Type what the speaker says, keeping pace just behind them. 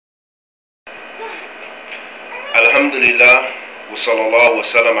Alhamdulillah, wa sallallahu wa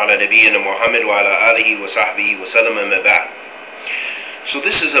sallam ala nabiyyina Muhammad wa ala alihi wa sahbihi wa sallam amma ba'd. So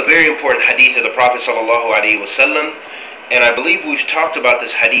this is a very important hadith of the Prophet sallallahu alaihi wasallam, and I believe we've talked about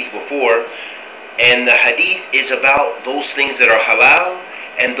this hadith before. And the hadith is about those things that are halal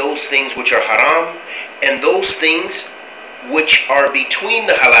and those things which are haram, and those things which are between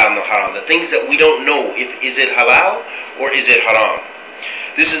the halal and the haram, the things that we don't know if is it halal or is it haram.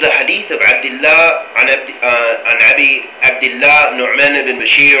 This is the hadith of Abdullah an Abi Abdullah Nu'man ibn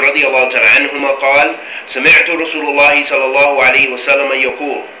Bashir radiyallahu ta'ala anhuma قال سمعت رسول الله صلى الله عليه وسلم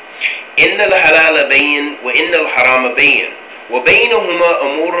يقول إن الحلال بين وإن الحرام بين وبينهما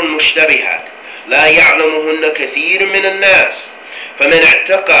أمور مشتبهات لا يعلمهن كثير من الناس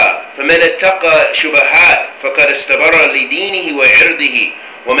فمن اتقى شبهات فقد استبر لدينه وعرضه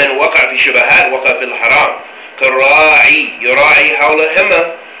ومن وقع في شبهات وقع في الحرام كالراعي يراعي حول حمى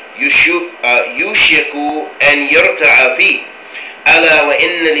يوشك أن يرتع فيه ألا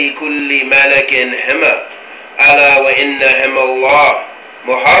وإن لكل ملك حمى ألا وإن حمى الله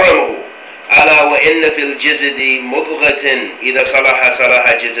محرمه ألا وإن في الجسد مضغة إذا صلح صلح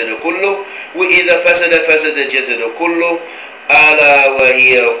الجسد كله وإذا فسد الجسد كله ألا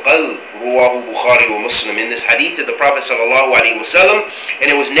وهي القلب. رواه Bukhari wa Muslim. In this hadith of the Prophet sallallahu alaihi wasallam, and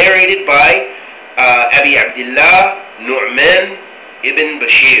it was narrated by Abi Abdullah Nu'man ibn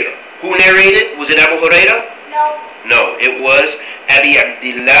Bashir. Who narrated? Was it Abu Hurairah? No, it was Abi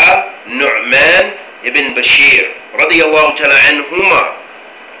Abdullah Nu'man ibn Bashir radiyallahu ta'ala anhuma.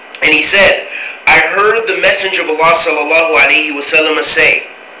 And he said, I heard the Messenger of Allah sallallahu alaihi wasallam say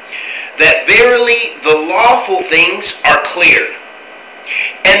that verily the lawful things are clear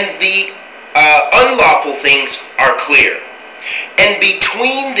and the unlawful things are clear, and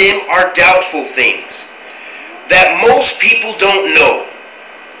between them are doubtful things that most people don't know.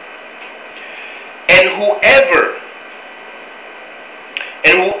 And whoever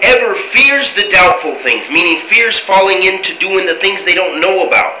fears the doubtful things, meaning fears falling into doing the things they don't know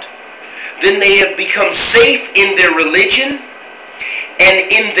about, then they have become safe in their religion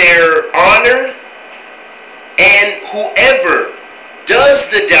and in their honor. And whoever does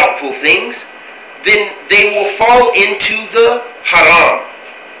the doubtful things, then they will fall into the haram.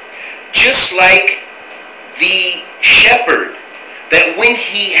 Just like the shepherd, that when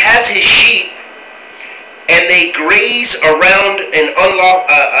he has his sheep and they graze around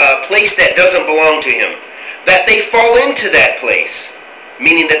a place that doesn't belong to him, that they fall into that place,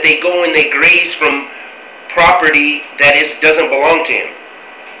 meaning that they go and they graze from property that doesn't belong to him.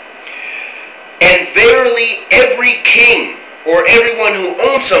 And verily every king or everyone who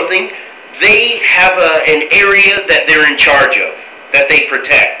owns something, they have an area that they're in charge of, that they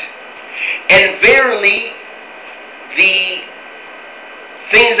protect. And verily the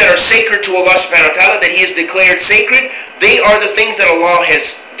things that are sacred to Allah subhanahu wa ta'ala, that He has declared sacred, they are the things that Allah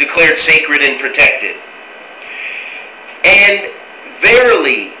has declared sacred and protected. And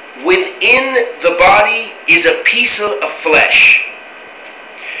verily within the body is a piece of flesh.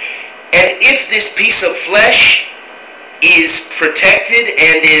 And if this piece of flesh is protected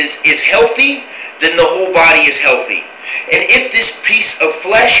and is healthy, then the whole body is healthy. And if this piece of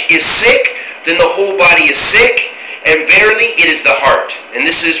flesh is sick, then the whole body is sick. And verily it is the heart. And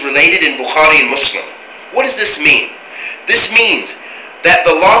this is related in Bukhari and Muslim. What does this mean? This means that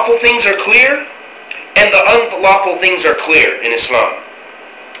the lawful things are clear and the unlawful things are clear in Islam.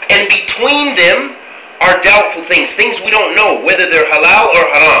 And between them are doubtful things, things we don't know whether they're halal or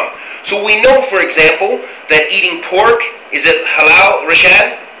haram. So we know, for example, that eating pork, is it halal,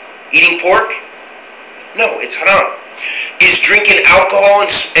 Rashad? Eating pork? No, it's haram. Is drinking alcohol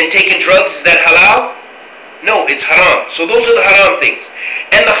and taking drugs, is that halal? No, it's haram. So those are the haram things.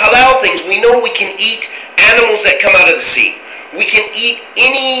 And the halal things, we know we can eat animals that come out of the sea. We can eat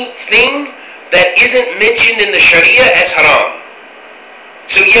anything that isn't mentioned in the shariah as haram.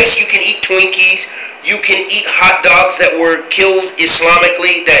 So yes, you can eat Twinkies, you can eat hot dogs that were killed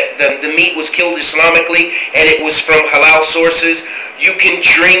Islamically, that the meat was killed Islamically and it was from halal sources. You can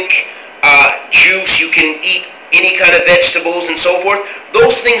drink juice, you can eat any kind of vegetables and so forth.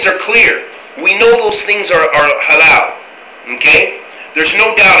 Those things are clear. We know those things are halal. Okay? There's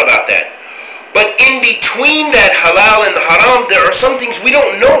no doubt about that. But in between that halal and the haram, there are some things we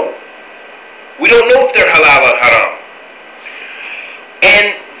don't know. We don't know if they're halal or haram.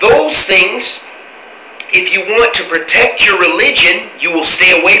 And those things, if you want to protect your religion, you will stay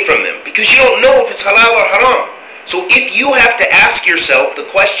away from them, because you don't know if it's halal or haram. So if you have to ask yourself the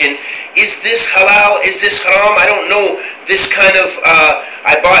question, is this halal, is this haram? I don't know this kind of,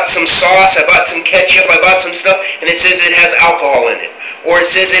 I bought some sauce, I bought some ketchup, I bought some stuff, and it says it has alcohol in it, or it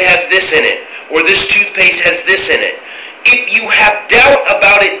says it has this in it. or this toothpaste has this in it. If you have doubt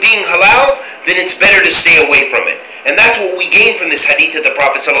about it being halal, then it's better to stay away from it. And that's what we gain from this hadith of the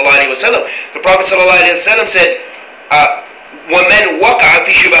Prophet ﷺ. The Prophet ﷺ said, وَمَنْ وَقَعَ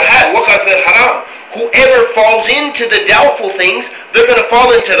فِي شُبَهَاتٍ وَقَعَ فِي الْحَرَامِ. Whoever falls into the doubtful things, they're going to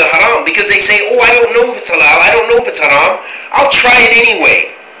fall into the haram. Because they say, oh, I don't know if it's halal, I don't know if it's haram, I'll try it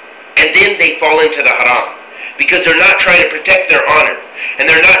anyway. And then they fall into the haram. Because they're not trying to protect their honor. And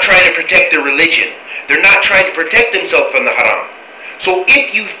they're not trying to protect their religion. They're not trying to protect themselves from the haram. So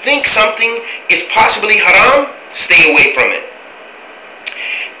if you think something is possibly haram, stay away from it.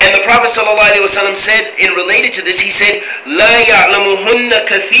 And the Prophet ﷺ said, in related to this, he said, لَا يَعْلَمُهُنَّ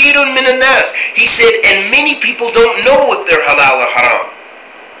كَثِيرٌ مِنَ النَّاسِ. He said, and many people don't know if they're halal or haram.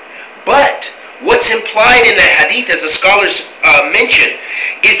 But what's implied in that hadith, as the scholars mention,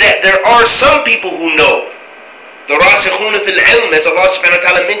 is that there are some people who know. The رَاسِخُونَ فِي الْعِلْمِ, as Allah subhanahu wa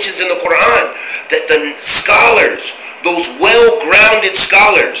ta'ala mentions in the Quran, that the scholars, those well-grounded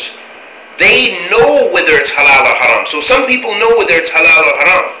scholars, they know whether it's halal or haram. So some people know whether it's halal or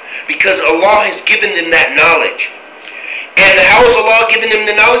haram because Allah has given them that knowledge. And how has Allah given them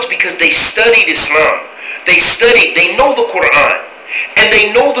the knowledge? Because they studied Islam. They know the Quran. And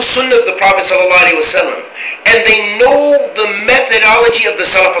they know the Sunnah of the Prophet ﷺ. And they know the methodology of the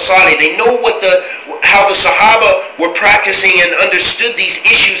Salaf Salih. They know how the Sahabah were practicing and understood these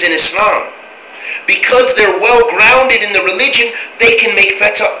issues in Islam. Because they're well grounded in the religion, they can make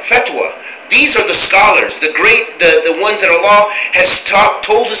fatwa. These are the scholars, the ones that Allah has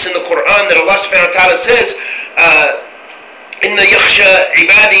told us in the Quran, that Allah subhanahu wa ta'ala says, Inna yakhsha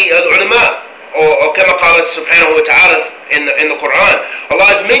ibadi al-ulama, or kama qala subhanahu wa ta'ala in the Quran. Allah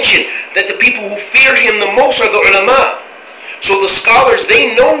has mentioned that the people who fear Him the most are the ulama. So the scholars,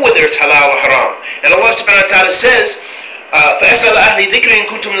 they know whether it's halal or haram. And Allah subhanahu wa ta'ala says, فَأَسْأَلَ أَهْلِ ذِكْرٍ إِن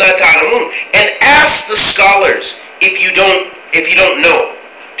كُنتُمْ لَا تَعْلَمُونَ. And ask the scholars if you don't know.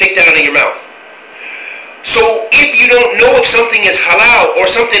 Take that out of your mouth. So if you don't know if something is halal or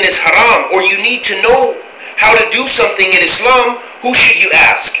something is haram, or you need to know how to do something in Islam, who should you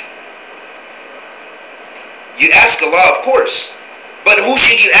ask? You ask Allah, of course. But who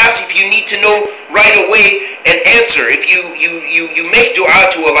should you ask if you need to know right away and answer? If you make dua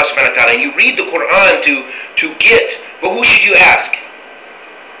to Allah subhanahu wa ta'ala and you read the Quran to get, but who should you ask?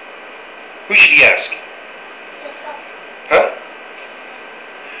 Who should you ask? Huh?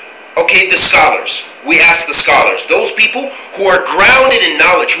 Okay, the scholars. We ask the scholars. Those people who are grounded in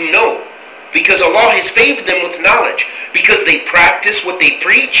knowledge, who know. Because Allah has favored them with knowledge. Because they practice what they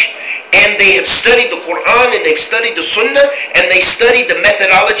preach. And they have studied the Quran, and they've studied the Sunnah, and they studied the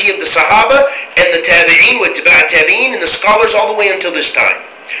methodology of the Sahabah, and the tabieen, with tabieen, and the scholars all the way until this time.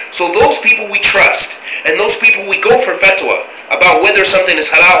 So those people we trust. And those people we go for fatwa about whether something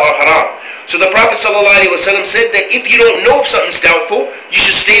is halal or haram. So the Prophet ﷺ said that if you don't know if something's doubtful, you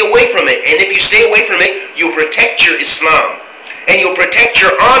should stay away from it. And if you stay away from it, you'll protect your Islam. And you'll protect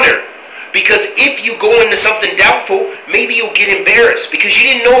your honor. Because if you go into something doubtful, maybe you'll get embarrassed. Because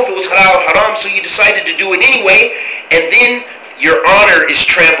you didn't know if it was halal or haram, so you decided to do it anyway. And then your honor is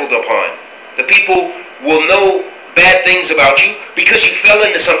trampled upon. The people will know bad things about you because you fell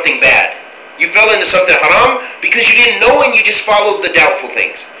into something bad. You fell into something haram because you didn't know and you just followed the doubtful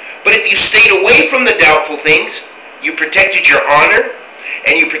things. But if you stayed away from the doubtful things, you protected your honor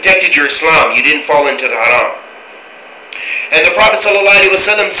and you protected your Islam. You didn't fall into the haram. And the Prophet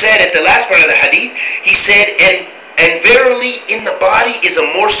ﷺ said at the last part of the hadith, he said, and verily in the body is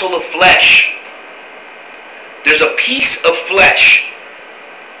a morsel of flesh. There's a piece of flesh.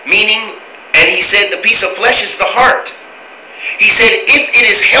 Meaning, and he said the piece of flesh is the heart. He said if it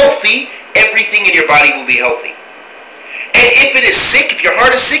is healthy, everything in your body will be healthy. And if it is sick, if your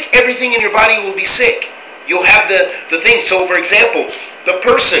heart is sick, everything in your body will be sick. You'll have the things. So for example, the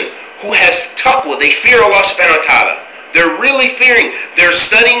person who has taqwa, they fear Allah subhanahu wa ta'ala. They're really fearing. They're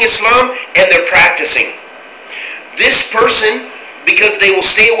studying Islam and they're practicing. This person, because they will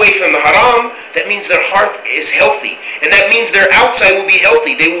stay away from the haram, that means their heart is healthy. And that means their outside will be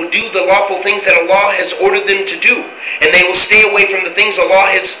healthy. They will do the lawful things that Allah has ordered them to do. And they will stay away from the things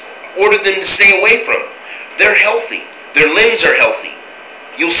Allah has ordered them to stay away from. They're healthy. Their limbs are healthy.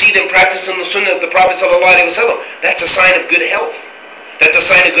 You'll see them practicing the Sunnah of the Prophet ﷺ. That's a sign of good health. That's a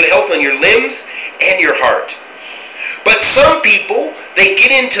sign of good health on your limbs and your heart. But some people, they get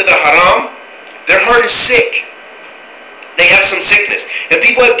into the haram, their heart is sick. They have some sickness. And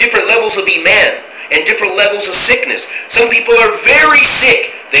people have different levels of iman and different levels of sickness. Some people are very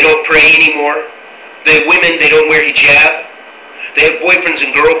sick. They don't pray anymore. The women, they don't wear hijab. They have boyfriends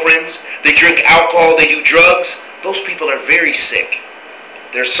and girlfriends. They drink alcohol. They do drugs. Those people are very sick.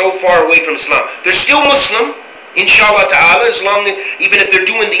 They're so far away from Islam. They're still Muslim, inshallah ta'ala, even if they're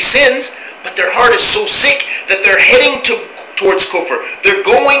doing these sins, but their heart is so sick that they're heading towards kufr. They're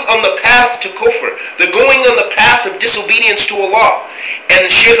going on the path to kufr. They're going on the path of disobedience to Allah. And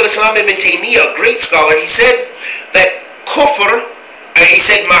Sheikh al-Islam ibn Taymiyyah, a great scholar, he said that kufr, he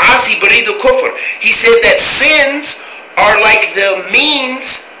said ma'asi baridu kufr. He said that sins are like the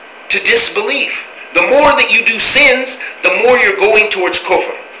means to disbelief. The more that you do sins, the more you're going towards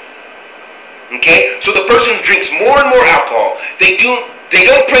kufr. Okay? So the person who drinks more and more alcohol, they don't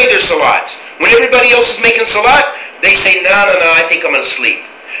pray their salats. When everybody else is making salat, they say, no, I think I'm going to sleep.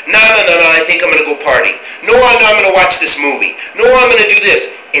 No, I think I'm going to go party. No, I'm going to watch this movie. No, I'm going to do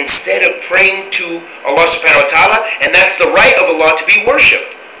this. Instead of praying to Allah subhanahu wa ta'ala, and that's the right of Allah to be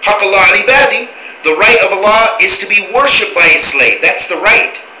worshipped. Haqq Allah al-ibadi, the right of Allah is to be worshipped by His slave. That's the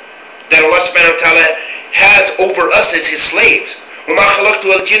right that Allah subhanahu wa ta'ala has over us as His slaves. وَمَا خَلَقْتُ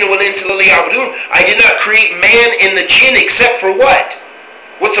الْجِنَّ وَالْإِنسَ إِلَّا لِيَعْبُدُونَ. I did not create man and the jinn except for what?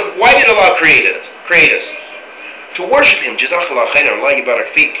 Why did Allah create us? To worship Him. Jazakallah khairan. Allah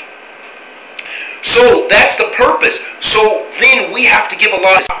yubarak feek. So that's the purpose. So then we have to give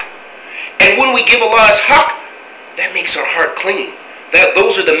Allah His haqq. And when we give Allah His haqq, that makes our heart clean.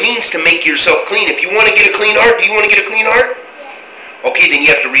 Those are the means to make yourself clean. If you want to get a clean heart, do you want to get a clean heart? Okay, then you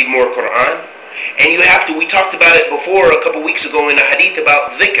have to read more Quran. And you have to, we talked about it before a couple weeks ago in a hadith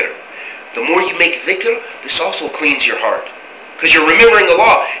about dhikr. The more you make dhikr, this also cleans your heart. Because you're remembering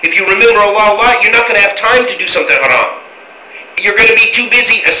Allah. If you remember Allah a lot, you're not going to have time to do something haram. You're going to be too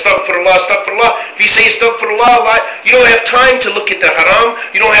busy, astaghfirullah, astaghfirullah. If you say astaghfirullah a lot, you don't have time to look at the haram.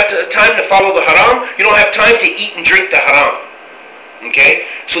 You don't have time to follow the haram. You don't have time to eat and drink the haram. Okay?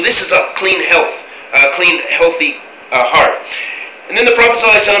 So this is a clean healthy heart. And then the Prophet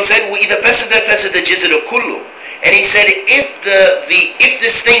ﷺ said, وَإِذَا فَسَدَ فَسَدَ جَسَدُ كُلُّ. And he said, if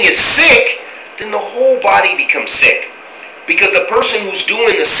this thing is sick, then the whole body becomes sick. Because the person who's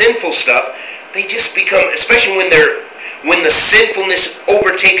doing the sinful stuff, they just become, especially when the sinfulness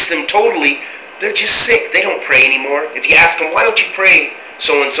overtakes them totally, they're just sick. They don't pray anymore. If you ask them, why don't you pray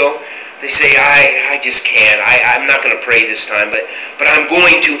so-and-so? They say, I just can't. I'm not going to pray this time, but I'm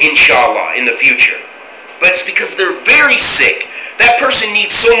going to, inshallah, in the future. But it's because they're very sick. That person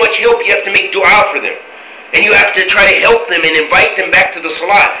needs so much help, you have to make dua for them. And you have to try to help them and invite them back to the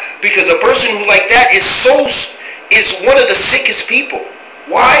salat. Because a person who like that is one of the sickest people.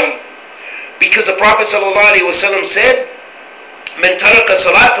 Why? Because the Prophet ﷺ said, "Man taraka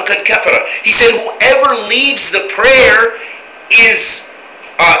salat faqad kafara." He said, whoever leaves the prayer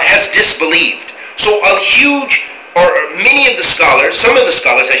has disbelieved. So many of the scholars, some of the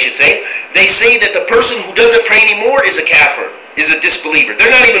scholars I should say, they say that the person who doesn't pray anymore is a kafir, is a disbeliever.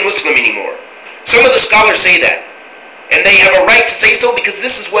 They're not even Muslim anymore. Some of the scholars say that. And they have a right to say so because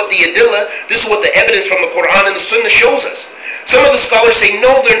this is what the adillah, this is what the evidence from the Koran and the Sunnah shows us. Some of the scholars say,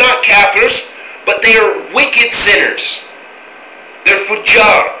 no, they're not kafirs, but they are wicked sinners. They're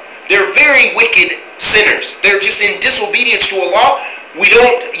fujjar. They're very wicked sinners. They're just in disobedience to Allah.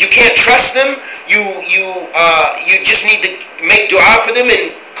 You can't trust them. You just need to make dua for them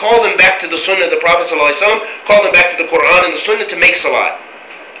and call them back to the Sunnah of the Prophet ﷺ, call them back to the Quran and the Sunnah to make salat.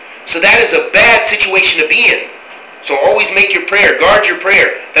 So that is a bad situation to be in. So always make your prayer, guard your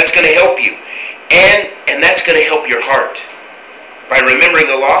prayer. That's going to help you. And that's going to help your heart. By remembering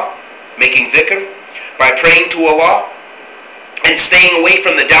Allah, making dhikr, by praying to Allah, and staying away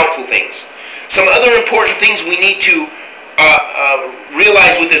from the doubtful things. Some other important things we need to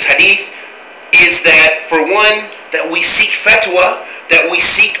realize with this hadith is that, for one, that we seek fatwa, that we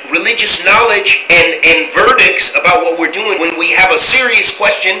seek religious knowledge and verdicts about what we're doing. When we have a serious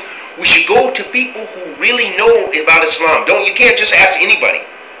question, we should go to people who really know about Islam. You can't just ask anybody.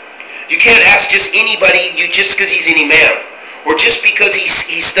 You can't ask just anybody just because he's an imam, or just because he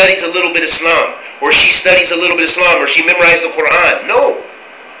studies a little bit of Islam, or she studies a little bit of Islam, or she memorized the Quran. No,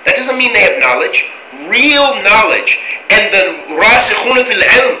 that doesn't mean they have knowledge. Real knowledge. And the rasikhuna fil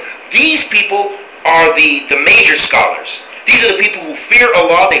ilm, these people are the major scholars. These are the people who fear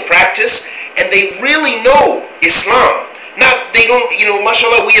Allah, they practice, and they really know Islam. They don't,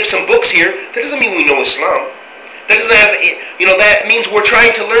 mashallah, we have some books here. That doesn't mean we know Islam. That doesn't have, that means we're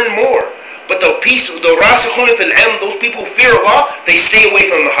trying to learn more. But the rasikhuna fil ilm, those people who fear Allah, they stay away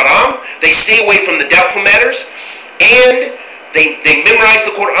from the haram, they stay away from the doubtful matters, and they memorize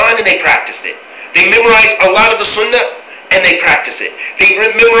the Quran and they practice it. They memorize a lot of the Sunnah and they practice it. They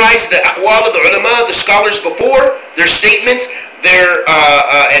memorize the aqwal of the ulama, the scholars before, their statements,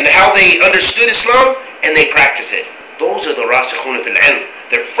 and how they understood Islam, and they practice it. Those are the rasikhuna fil ilm.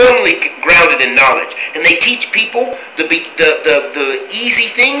 They're firmly grounded in knowledge. And they teach people the easy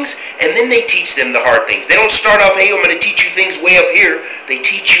things, and then they teach them the hard things. They don't start off, hey, I'm going to teach you things way up here. They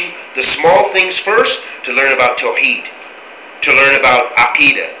teach you the small things first to learn about Tawheed, to learn about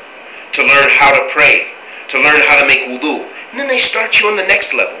Aqidah, to learn how to pray, to learn how to make wudu. And then they start you on the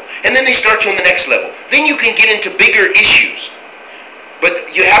next level. And then they start you on the next level. Then you can get into bigger issues. But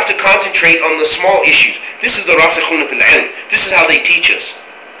you have to concentrate on the small issues. This is the Rasikhuna fil ilm. This is how they teach us.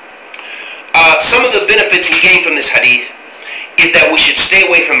 Some of the benefits we gain from this hadith is that we should stay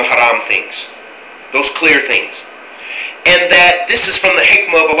away from the haram things. Those clear things. And that this is from the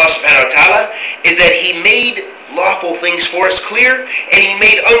hikmah of Allah subhanahu wa ta'ala, is that He made lawful things for us clear, and He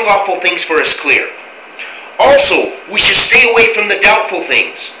made unlawful things for us clear. Also, we should stay away from the doubtful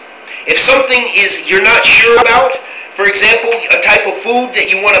things. If something is you're not sure about, for example, a type of food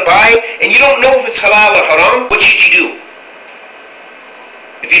that you want to buy, and you don't know if it's halal or haram, what should you do?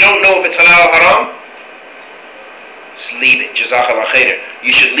 If you don't know if it's halal or haram, just leave it. Jazakallah khairan.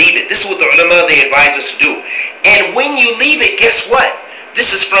 You should leave it. This is what the ulama, they advise us to do. And when you leave it, guess what?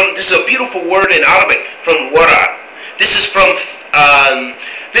 This is a beautiful word in Arabic, from wara. This is from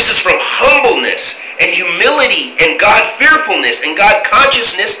humbleness and humility and God fearfulness and God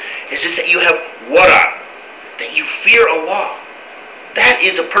consciousness. Is just that you have wara, that you fear Allah. That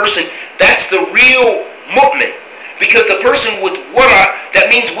is a person, that's the real mu'min. Because the person with wara, that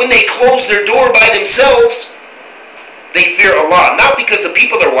means when they close their door by themselves, they fear Allah. Not because the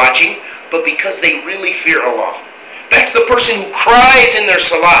people are watching, but because they really fear Allah. That's the person who cries in their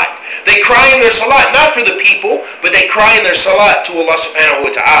salat. They cry in their salat, not for the people, but they cry in their salat to Allah subhanahu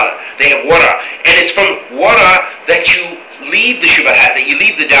wa ta'ala. They have wara. And it's from wara that you leave the shubahat, that you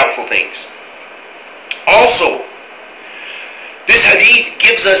leave the doubtful things. Also, this hadith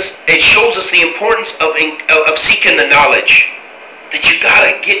gives us, it shows us the importance of seeking the knowledge. That you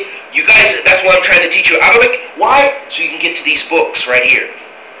gotta get, you guys, that's why I'm trying to teach you Arabic. Why? So you can get to these books right here.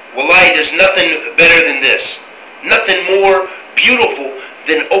 Wallahi, there's nothing better than this. Nothing more beautiful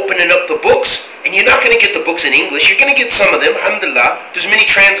than opening up the books. And you're not going to get the books in English. You're going to get some of them, alhamdulillah. There's many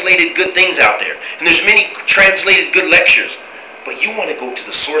translated good things out there. And there's many translated good lectures. But you want to go to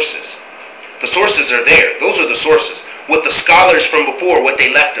the sources. The sources are there. Those are the sources. What the scholars from before, what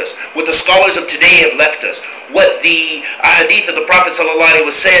they left us. What the scholars of today have left us. What the Hadeeth of the Prophet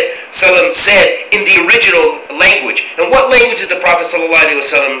ﷺ said in the original language. And what language did the Prophet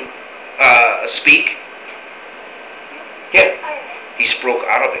ﷺ speak? Yeah, he spoke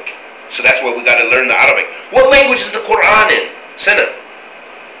Arabic. So that's why we got to learn the Arabic. What language is the Quran in? Sunnah.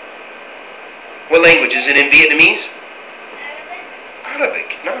 What language? Is it in Vietnamese?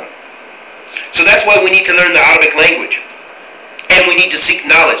 Arabic. No. So that's why we need to learn the Arabic language. And we need to seek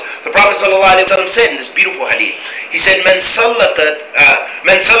knowledge. The Prophet ﷺ said in this beautiful hadith, he said, "Man salaka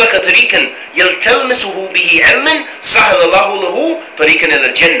tariqan yaltalmisuhu bihi ilman, sahalallahu lahu tariqan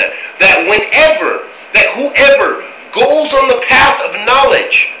ila jannah." That whoever goes on the path of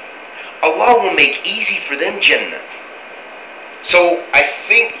knowledge, Allah will make easy for them Jannah. So I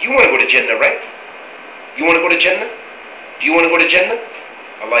think you want to go to Jannah, right? You want to go to Jannah? Do you want to go to Jannah?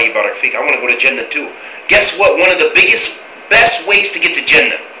 Allah yabarak fiqh. I want to go to Jannah too. Guess what? One of the best ways to get to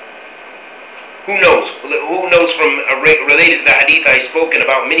Jannah. Who knows? Who knows from related to the hadith I've spoken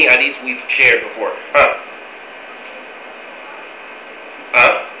about, many hadiths we've shared before.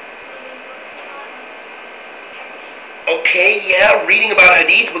 Okay, yeah, reading about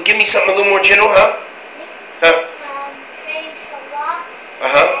hadith, but give me something a little more general, Praying salah.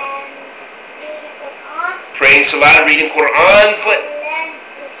 And reading Quran. Praying salah, reading Quran, but Learn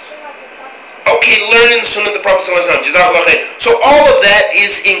the sunnah of the Prophet. okay, learning the sunnah of the Prophet ﷺ. Jazakallah khair. So all of that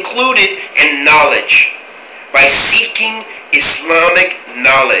is included in knowledge. By seeking Islamic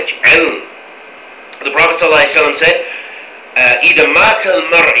knowledge. Ilm. The Prophet ﷺ said, إِذَا مَاتَ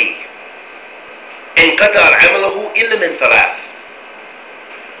الْمَرْءِ انقطع عمله إلا من ثلاث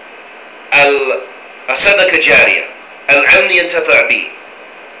الصدقة جارية العلم ينتفع به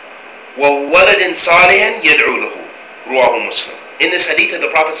وولد صالح يدعو له رواه مسلم. In this hadith of the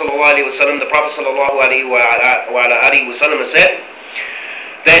Prophet ﷺ, the Prophet ﷺ said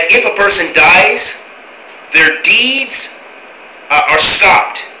that if a person dies, their deeds are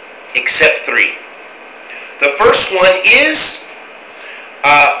stopped except three. The first one is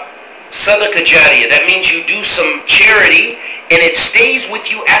Sadaqah Jariyah. That means you do some charity and it stays with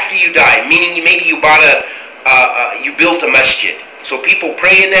you after you die. Meaning maybe you bought you built a masjid. So people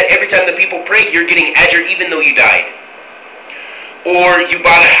pray in that. Every time the people pray, you're getting ajr even though you died. Or you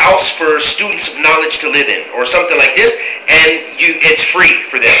bought a house for students of knowledge to live in, or something like this, and it's free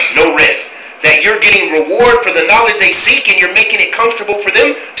for them, no rent. that you're getting reward for the knowledge they seek, and you're making it comfortable for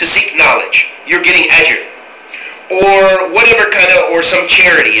them to seek knowledge. You're getting ajr. Or whatever kind of, or some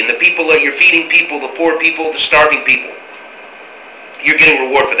charity, and the people that you're feeding people, the poor people, the starving people. You're getting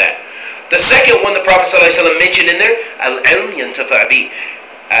reward for that. The second one the Prophet ﷺ mentioned in there, al-ilm yantafa' bih.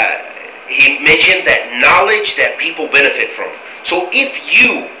 He mentioned that knowledge that people benefit from. So if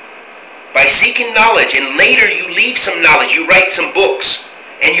you, by seeking knowledge, and later you leave some knowledge, you write some books,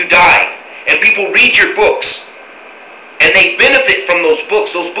 and you die, and people read your books, and they benefit from those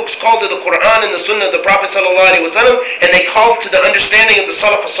books call to the Koran and the Sunnah of the Prophet ﷺ, and they call to the understanding of the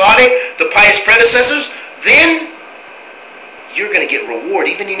Salaf the pious predecessors, then you're going to get reward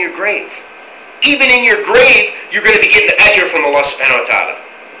even in your grave. Even in your grave, you're going to be getting the ajr from Allah subhanahu wa ta'ala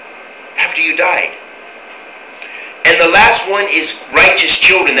after you died. And the last one is righteous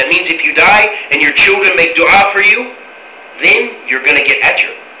children. That means if you die and your children make dua for you, then you're going to get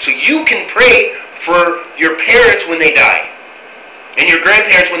ajr. So you can pray for your parents when they die, and your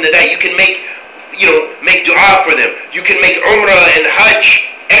grandparents when they die. You can make dua for them. You can make umrah and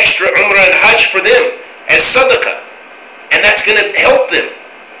hajj, extra umrah and hajj for them as sadaqah, and that's going to help them.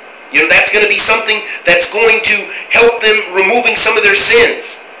 That's going to be something that's going to help them removing some of their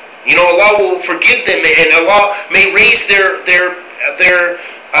sins. Allah will forgive them, and Allah may raise their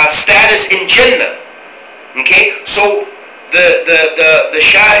status in Jannah. Okay, so the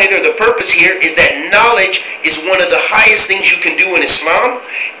shahid, or the purpose here, is that knowledge is one of the highest things you can do in Islam,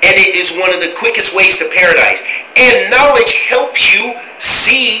 and it is one of the quickest ways to paradise. And knowledge helps you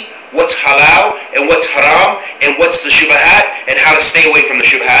see what's halal and what's haram and what's the shubahat and how to stay away from the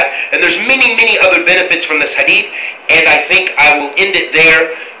shubahat. And there's many other benefits from this hadith, and I think I will end it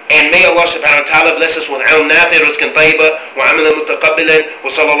there. And may Allah subhanahu wa ta'ala bless us with ilm nafi', rizqan tayyiba, wa amalan mutaqabbalan, wa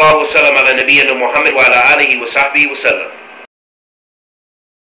sallallahu wa sallam ala nabiyyina Muhammad wa ala alihi wa sahbihi wa sallam.